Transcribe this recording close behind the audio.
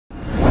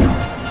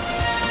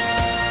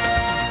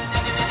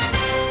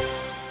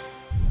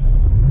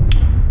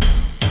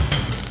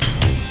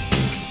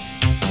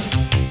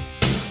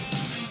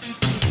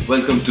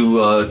Welcome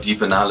to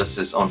Deep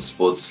Analysis on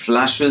Sports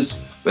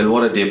Flashes. Well,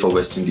 what a day for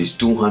West Indies.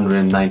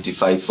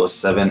 295 for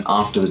 7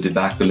 after the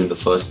debacle in the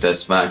first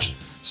Test match.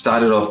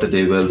 Started off the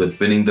day well with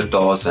winning the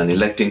toss and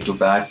electing to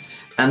bat.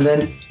 And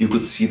then you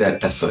could see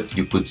that effort.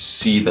 You could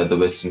see that the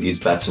West Indies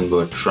batsmen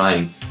were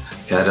trying.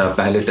 खैर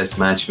पहले test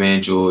match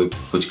में जो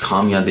कुछ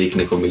खामियां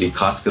देखने को मिली,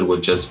 खासकर वो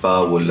जज्बा,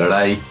 वो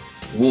लड़ाई,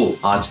 वो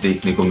आज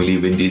देखने को मिली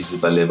विंडीज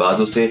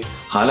बल्लेबाजों से।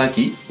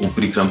 हालांकि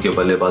ऊपरी क्रम के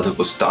बल्लेबाजों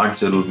को स्टार्ट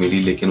जरूर मिली,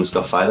 लेकिन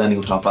उसका फायदा नहीं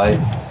उठा पाए।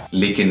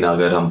 लेकिन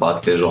अगर हम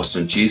बात करें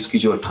रोस्टन चेस की,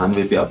 जो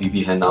 98 पे अभी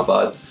भी है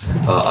नाबाद,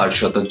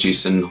 अर्धशतक,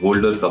 जेसन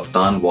होल्डर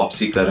कप्तान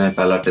वापसी कर रहे हैं।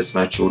 पहला टेस्ट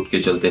मैच चोट के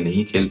चलते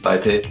नहीं खेल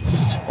पाए थे,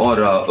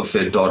 और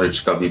फिर डॉरिच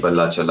का भी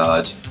बल्ला चला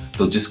आज,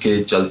 तो जिसके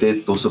चलते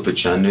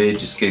 295,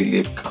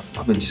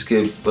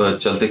 जिसके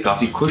चलते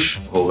काफी खुश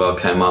होगा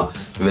खेमा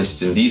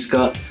वेस्ट इंडीज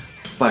का।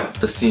 But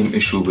the same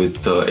issue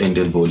with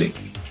Indian bowling.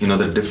 You know,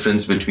 the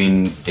difference between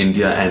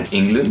India and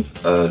England,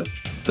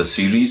 the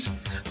series,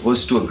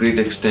 was to a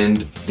great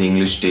extent the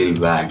English tail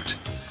wagged.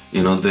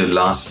 You know, the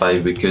last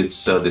 5 wickets,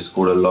 they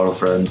scored a lot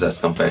of runs as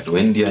compared to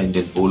India.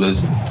 Indian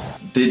bowlers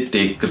did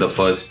take the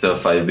first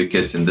 5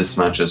 wickets in this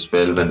match as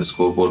well, when the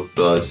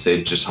scoreboard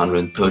said just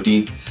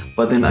 113.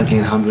 But then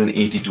again,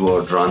 182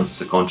 odd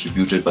runs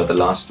contributed by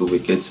the last 2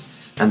 wickets.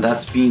 And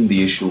that's been the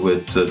issue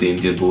with the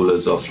Indian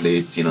bowlers of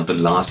late, you know, the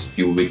last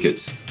few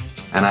wickets.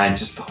 And I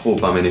just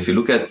hope, I mean, if you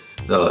look at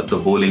the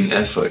bowling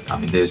effort, I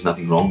mean, there's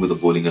nothing wrong with the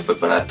bowling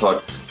effort, but I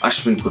thought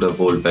Ashwin could have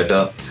bowled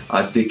better.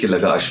 आज देख के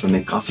लगा अश्विन ने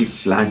काफी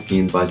flat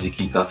गेंदबाजी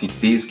की, काफी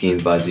तेज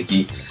गेंदबाजी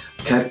की।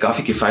 खैर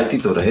काफी किफायती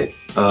तो रहे,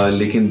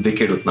 लेकिन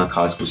विकेट उतना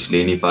खास कुछ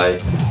ले नहीं पाए।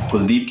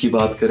 कुलदीप की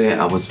बात करें,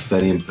 I was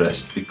very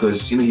impressed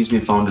because you know he's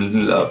been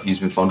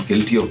found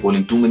guilty of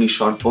bowling too many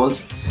short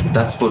balls.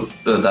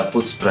 That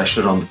puts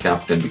pressure on the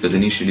captain, because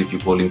initially if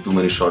you're bowling too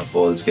many short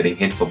balls, getting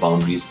hit for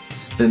boundaries,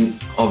 then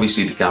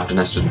obviously the captain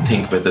has to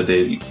think whether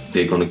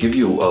they're going to give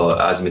you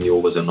as many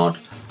overs or not.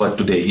 But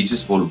today he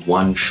just bowled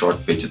one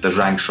short pitch, the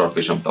ranked short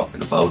pitch I'm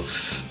talking about.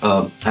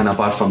 And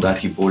apart from that,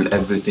 he bowled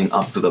everything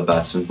up to the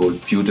batsman, bowled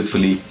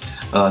beautifully.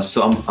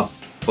 So I'm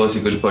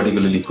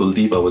particularly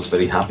Kuldeep, I was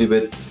very happy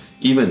with.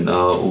 Even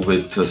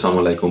with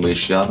someone like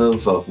Umesh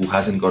Yadav, who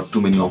hasn't got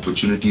too many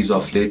opportunities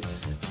of late,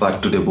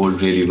 but today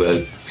bowled really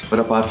well. But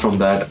apart from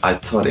that, I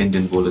thought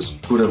Indian bowlers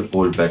could have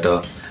bowled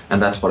better.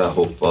 And that's what I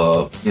hope,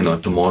 you know,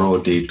 tomorrow,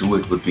 day 2,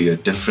 it would be a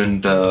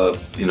different,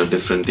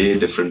 different day,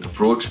 different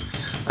approach.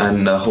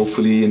 And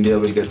hopefully India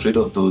will get rid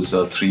of those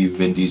 3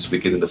 Windies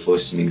wickets in the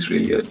first innings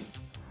really early.